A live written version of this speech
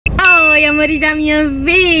amores da minha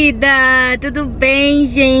vida! Tudo bem,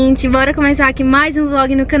 gente? Bora começar aqui mais um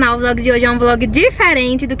vlog no canal. O vlog de hoje é um vlog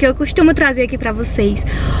diferente do que eu costumo trazer aqui pra vocês.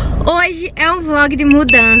 Hoje é um vlog de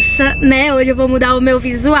mudança, né? Hoje eu vou mudar o meu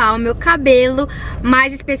visual, o meu cabelo,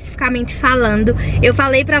 mais especificamente falando. Eu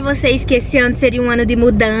falei pra vocês que esse ano seria um ano de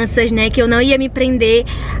mudanças, né? Que eu não ia me prender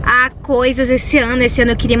a coisas esse ano. Esse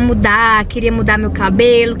ano eu queria mudar meu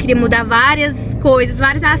cabelo, queria mudar várias coisas,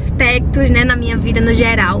 vários aspectos, né, na minha vida no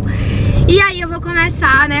geral. E aí eu vou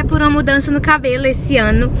começar, né, por uma mudança no cabelo esse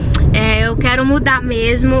ano. Eu quero mudar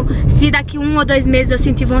mesmo. Se daqui 1 ou 2 meses eu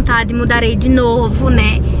sentir vontade, mudarei de novo,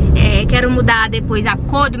 né? Quero mudar depois a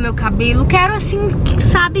cor do meu cabelo. Quero, assim,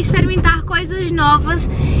 sabe, experimentar coisas novas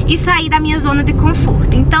e sair da minha zona de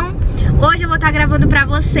conforto. Então, hoje eu vou estar gravando pra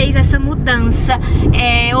vocês essa mudança.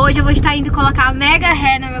 Hoje eu vou estar indo colocar mega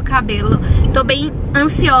hair no meu cabelo. Tô bem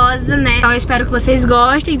ansiosa, né? Então eu espero que vocês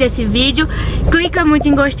gostem desse vídeo. Clica muito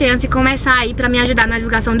em gostei antes de começar aí pra me ajudar na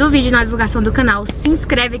divulgação do vídeo, na divulgação do canal. Se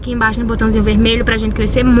inscreve aqui embaixo no botãozinho vermelho pra gente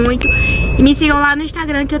crescer muito. E me sigam lá no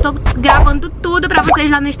Instagram, que eu tô gravando tudo pra vocês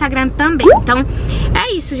lá no Instagram também. Então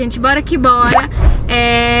é isso, gente, bora que bora.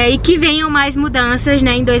 E que venham mais mudanças,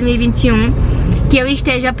 né, em 2021. Que eu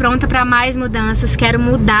esteja pronta pra mais mudanças. Quero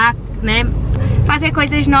mudar, né, fazer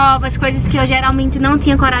coisas novas, coisas que eu geralmente não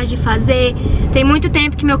tinha coragem de fazer. Tem muito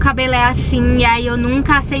tempo que meu cabelo é assim, e aí eu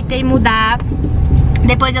nunca aceitei mudar.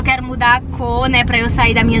 Depois eu quero mudar a cor, né, pra eu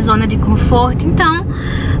sair da minha zona de conforto. Então,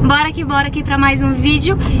 bora aqui pra mais um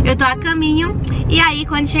vídeo. Eu tô a caminho, e aí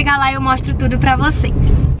quando chegar lá eu mostro tudo pra vocês.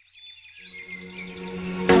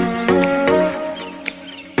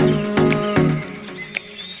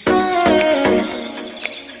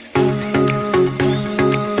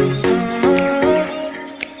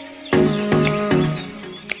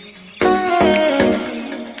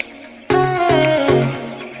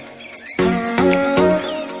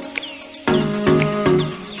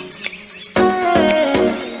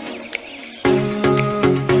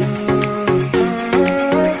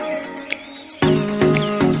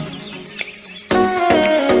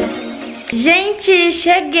 Gente,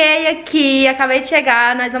 cheguei aqui, acabei de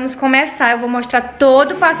chegar, nós vamos começar, eu vou mostrar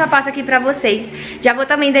todo o passo a passo aqui pra vocês. Já vou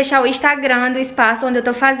também deixar o Instagram do espaço onde eu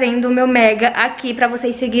tô fazendo o meu mega aqui pra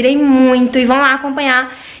vocês seguirem muito e vão lá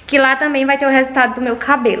acompanhar, que lá também vai ter o resultado do meu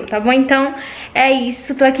cabelo, tá bom? Então é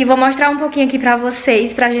isso, tô aqui, vou mostrar um pouquinho aqui pra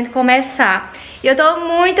vocês, pra gente começar. Eu tô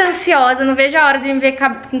muito ansiosa, não vejo a hora de me ver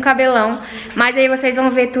com cabelão, mas aí vocês vão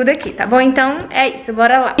ver tudo aqui, tá bom? Então é isso,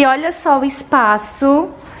 bora lá. E olha só o espaço.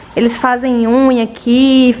 Eles fazem unha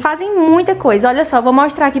aqui, fazem muita coisa. Olha só, vou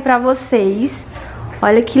mostrar aqui pra vocês.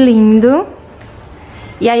 Olha que lindo.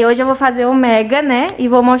 E aí hoje eu vou fazer o mega, né? E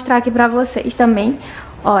vou mostrar aqui pra vocês também.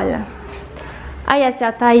 Olha. Aí essa é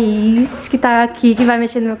a Thaís, que tá aqui, que vai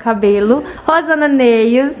mexer no meu cabelo. Rosana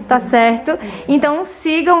Nails, tá certo? Então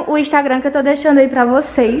sigam o Instagram que eu tô deixando aí pra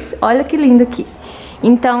vocês. Olha que lindo aqui.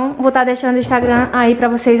 Então vou estar deixando o Instagram aí pra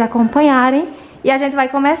vocês acompanharem. E a gente vai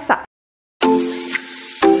começar.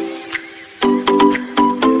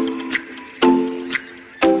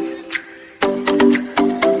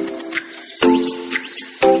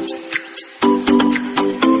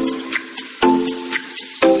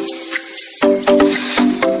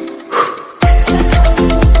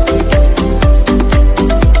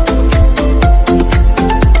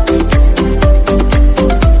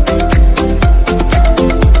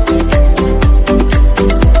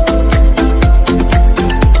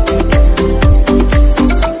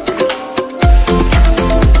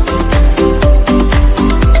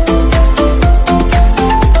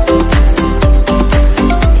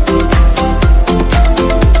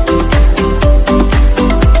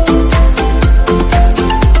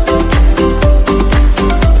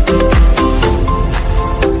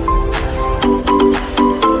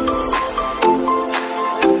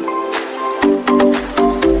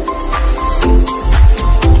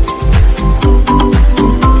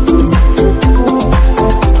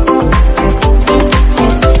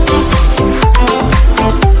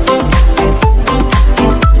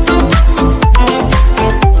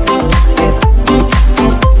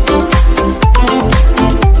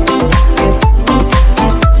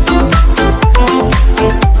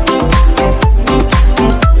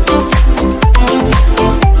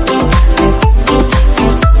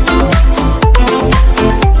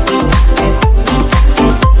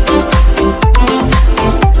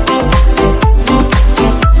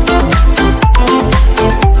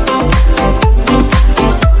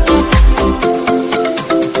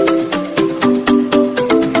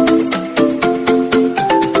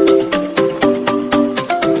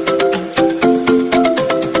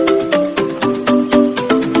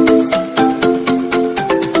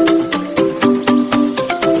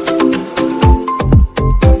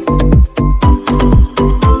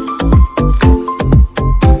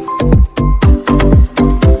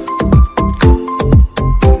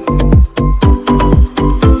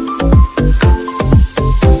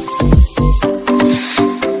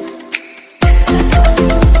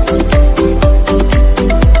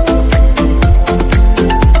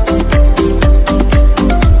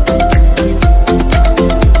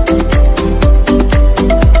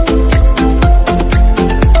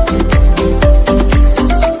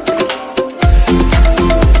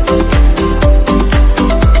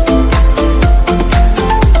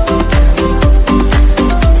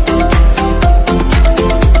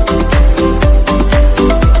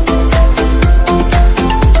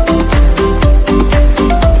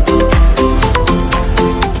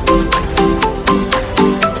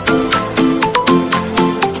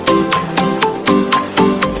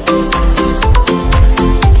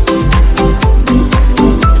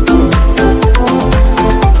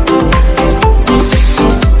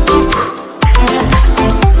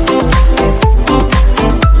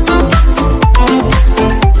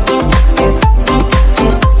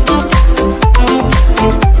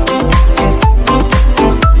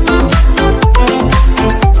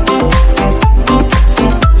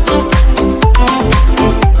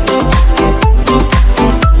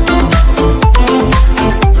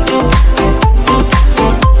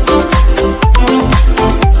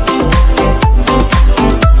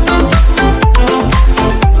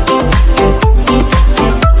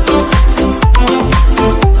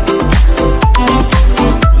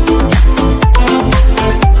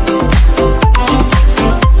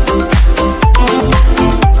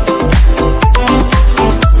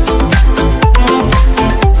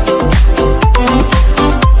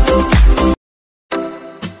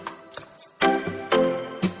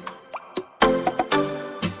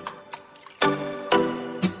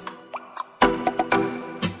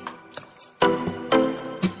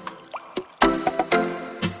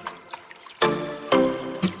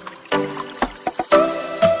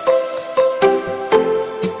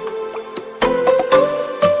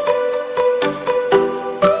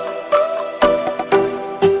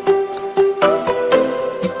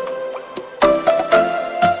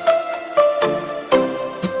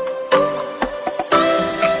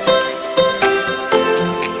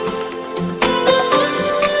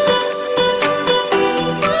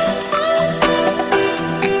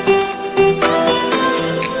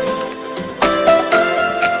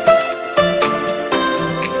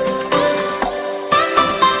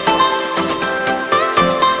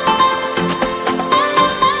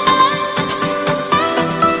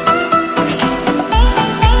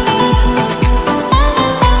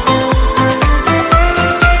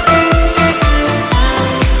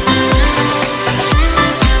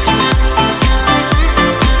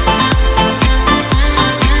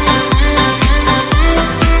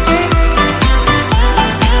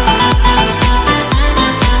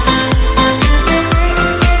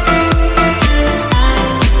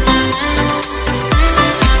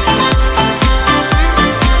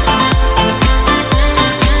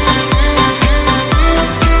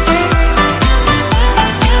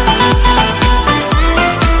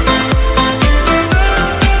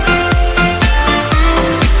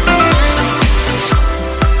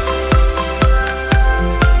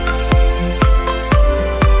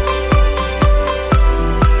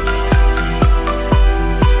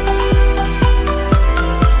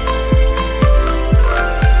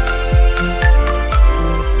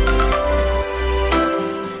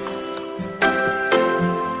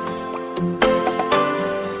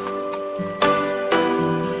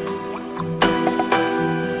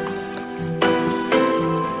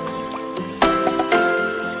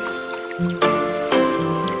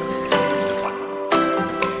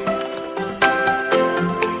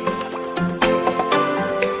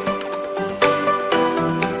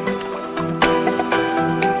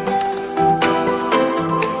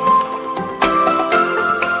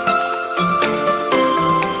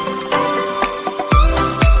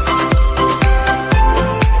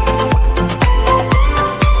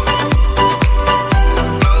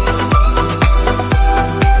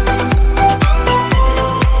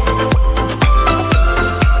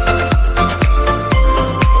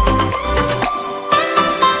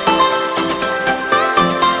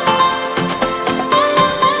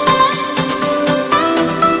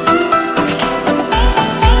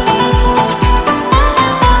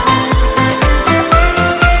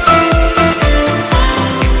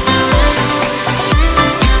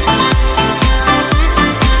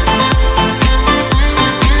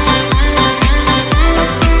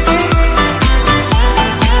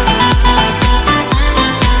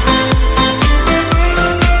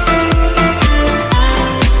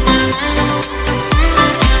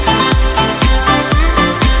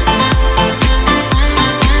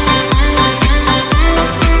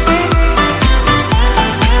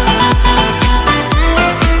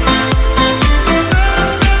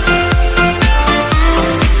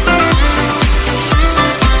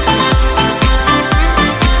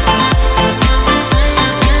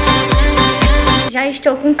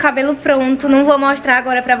 Estou com o cabelo pronto, não vou mostrar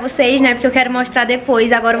agora pra vocês, né, porque eu quero mostrar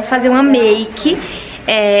depois. Agora eu vou fazer uma make,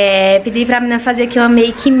 pedi pra menina fazer aqui uma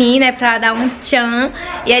make em mim, né, pra dar um tchan.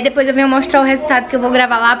 E aí depois eu venho mostrar o resultado, que eu vou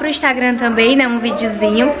gravar lá pro Instagram também, né, um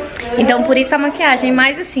videozinho. Então por isso a maquiagem,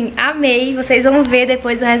 mas assim, amei. Vocês vão ver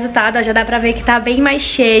depois o resultado, ó, já dá pra ver que tá bem mais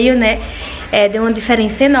cheio, né, deu uma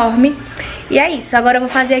diferença enorme. E é isso, agora eu vou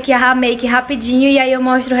fazer aqui a make rapidinho e aí eu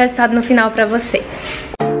mostro o resultado no final pra vocês.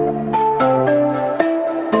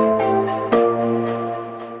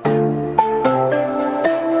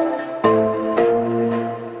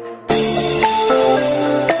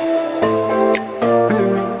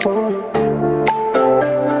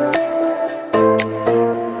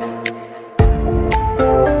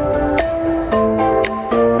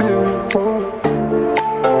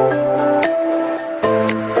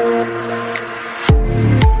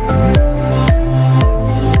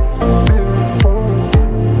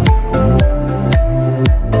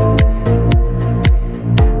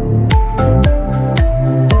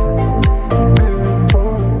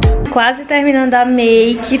 Quase terminando a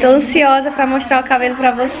make, tô ansiosa pra mostrar o cabelo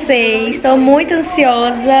pra vocês, tô muito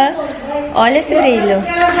ansiosa. Olha esse brilho.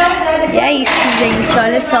 E é isso, gente,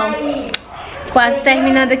 olha só. Quase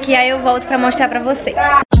terminando aqui, aí eu volto pra mostrar pra vocês.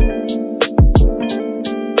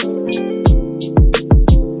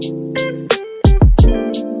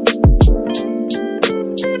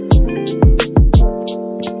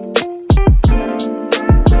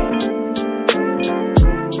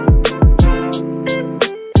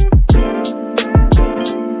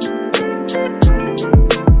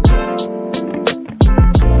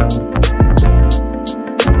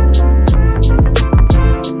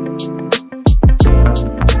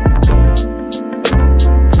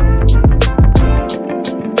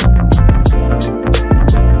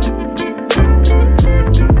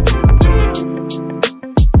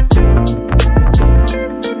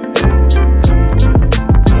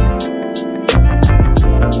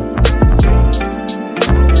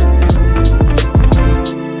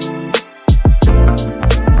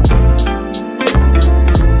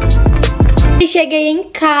 Cheguei em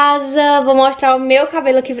casa, vou mostrar o meu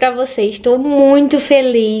cabelo aqui pra vocês. Tô muito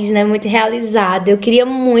feliz, né, muito realizada. Eu queria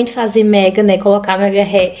muito fazer mega, né, colocar mega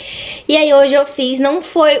hair. E aí hoje eu fiz, não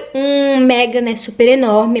foi um mega, né, super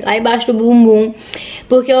enorme, lá embaixo do bumbum.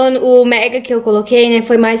 Porque o mega que eu coloquei, né,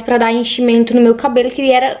 foi mais pra dar enchimento no meu cabelo, que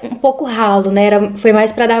era um pouco ralo, né, foi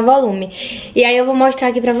mais pra dar volume. E aí eu vou mostrar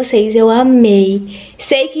aqui pra vocês, eu amei.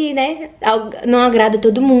 Sei que, né, não agrada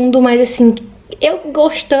todo mundo, mas assim, eu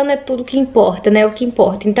gostando é tudo que importa, né? O que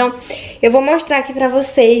importa. Então, eu vou mostrar aqui pra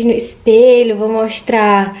vocês no espelho, vou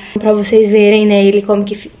mostrar pra vocês verem, né, ele como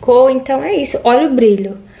que ficou. Então é isso, olha o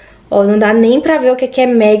brilho. Ó, não dá nem pra ver o que é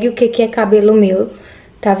mega e o que é cabelo meu.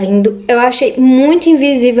 Tá vendo? Eu achei muito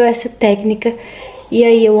invisível essa técnica. E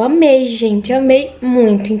aí eu amei, gente, amei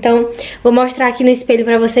muito. Então, vou mostrar aqui no espelho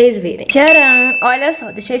pra vocês verem. Tcharam! Olha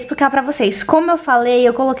só, deixa eu explicar pra vocês. Como eu falei,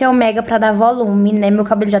 eu coloquei o mega pra dar volume, né? Meu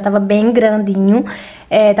cabelo já tava bem grandinho,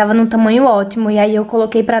 tava num tamanho ótimo. E aí eu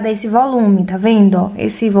coloquei pra dar esse volume, tá vendo? Ó,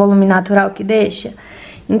 esse volume natural que deixa.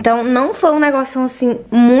 Então, não foi um negócio, assim,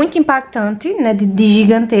 muito impactante, né? De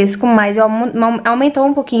gigantesco, mas aumentou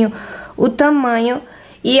um pouquinho o tamanho.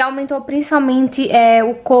 E aumentou principalmente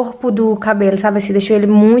o corpo do cabelo, sabe assim, deixou ele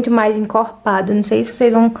muito mais encorpado. Não sei se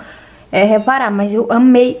vocês vão reparar, mas eu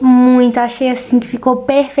amei muito, achei assim que ficou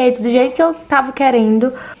perfeito, do jeito que eu tava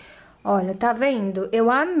querendo. Olha, tá vendo? Eu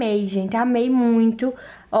amei, gente, amei muito.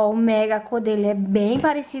 Ó, o mega, a cor dele é bem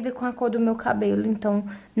parecida com a cor do meu cabelo, então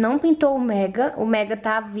não pintou o mega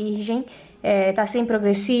tá virgem, tá sem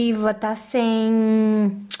progressiva, tá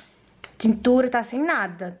sem tintura, tá sem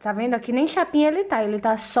nada, tá vendo? Aqui nem chapinha ele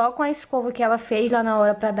tá só com a escova que ela fez lá na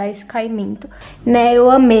hora pra dar esse caimento, né? Eu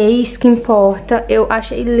amei, isso que importa, eu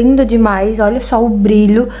achei lindo demais, olha só o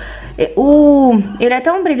brilho, ele é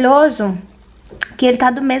tão brilhoso que ele tá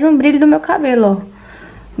do mesmo brilho do meu cabelo, ó.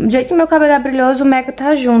 Do jeito que meu cabelo é brilhoso, o mega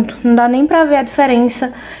tá junto. Não dá nem pra ver a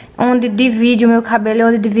diferença onde divide o meu cabelo e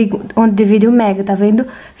onde divide o mega, tá vendo?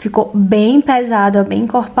 Ficou bem pesado, bem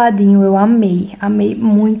encorpadinho. Eu amei. Amei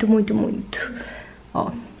muito, muito, muito. Ó.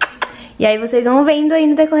 E aí vocês vão vendo aí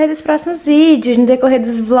no decorrer dos próximos vídeos, no decorrer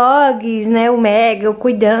dos vlogs, né? O mega, eu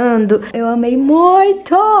cuidando. Eu amei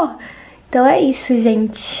muito! Então é isso,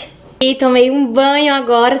 gente. E tomei um banho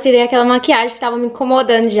agora, tirei aquela maquiagem que tava me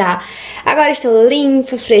incomodando já. Agora estou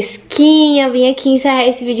limpa, fresquinha, vim aqui encerrar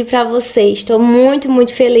esse vídeo pra vocês. Estou muito,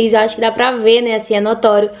 muito feliz, eu acho que dá pra ver, né, assim, é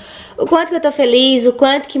notório o quanto que eu tô feliz, o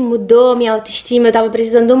quanto que mudou minha autoestima. Eu tava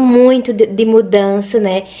precisando muito de mudança,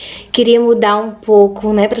 né, queria mudar um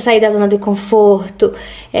pouco, né, pra sair da zona de conforto,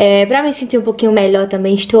 pra me sentir um pouquinho melhor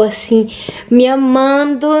também. Estou, assim, me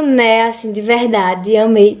amando, né, assim, de verdade,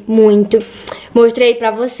 amei muito. Mostrei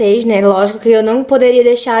pra vocês, né, lógico que eu não poderia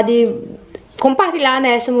deixar de compartilhar,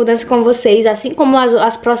 né, essa mudança com vocês, assim como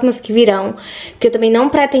as próximas que virão, porque eu também não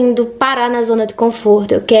pretendo parar na zona de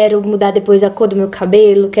conforto. Eu quero mudar depois a cor do meu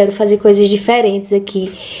cabelo, quero fazer coisas diferentes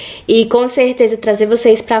aqui e com certeza trazer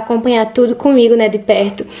vocês pra acompanhar tudo comigo, né, de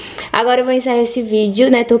perto. Agora eu vou encerrar esse vídeo,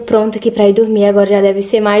 né, tô pronta aqui pra ir dormir, agora já deve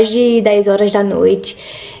ser mais de 10 horas da noite.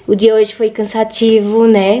 O dia hoje foi cansativo,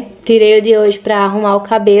 né, tirei o dia hoje pra arrumar o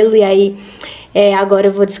cabelo e aí agora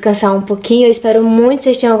eu vou descansar um pouquinho. Eu espero muito que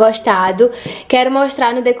vocês tenham gostado. Quero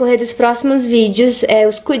mostrar no decorrer dos próximos vídeos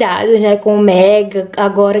os cuidados, né, com o mega.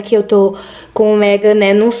 Agora que eu tô com o mega,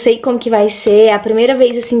 né, não sei como que vai ser. É a primeira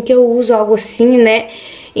vez, assim, que eu uso algo assim, né.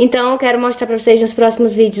 Então eu quero mostrar pra vocês nos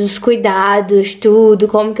próximos vídeos os cuidados, tudo,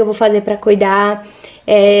 como que eu vou fazer pra cuidar.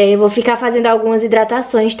 Eu vou ficar fazendo algumas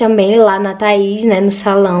hidratações também lá na Thaís, né, no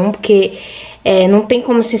salão, porque não tem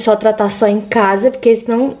como assim só tratar só em casa, porque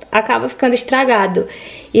senão acaba ficando estragado.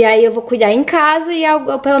 E aí eu vou cuidar em casa e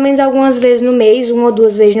pelo menos algumas vezes no mês, 1 ou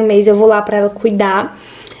 2 vezes no mês eu vou lá pra ela cuidar.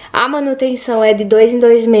 A manutenção é de 2 em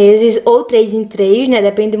 2 meses ou 3 em 3, né?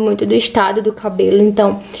 Depende muito do estado do cabelo.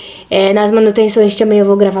 Então, nas manutenções também eu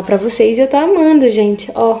vou gravar pra vocês. E eu tô amando,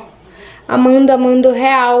 gente, ó. Amando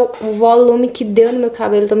real o volume que deu no meu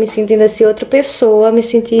cabelo. Tô me sentindo assim outra pessoa, me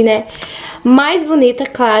senti, né, mais bonita,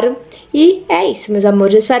 claro. E é isso, meus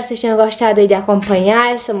amores, eu espero que vocês tenham gostado aí de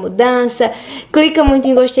acompanhar essa mudança. Clica muito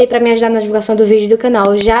em gostei pra me ajudar na divulgação do vídeo do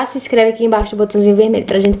canal. Já se inscreve aqui embaixo do botãozinho vermelho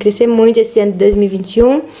pra gente crescer muito esse ano de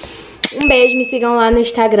 2021. Um beijo, me sigam lá no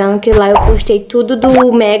Instagram, que lá eu postei tudo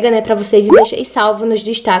do Mega, né, pra vocês, e deixei salvo nos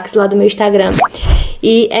destaques lá do meu Instagram.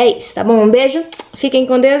 E é isso, tá bom? Um beijo, fiquem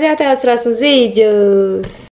com Deus e até os próximos vídeos.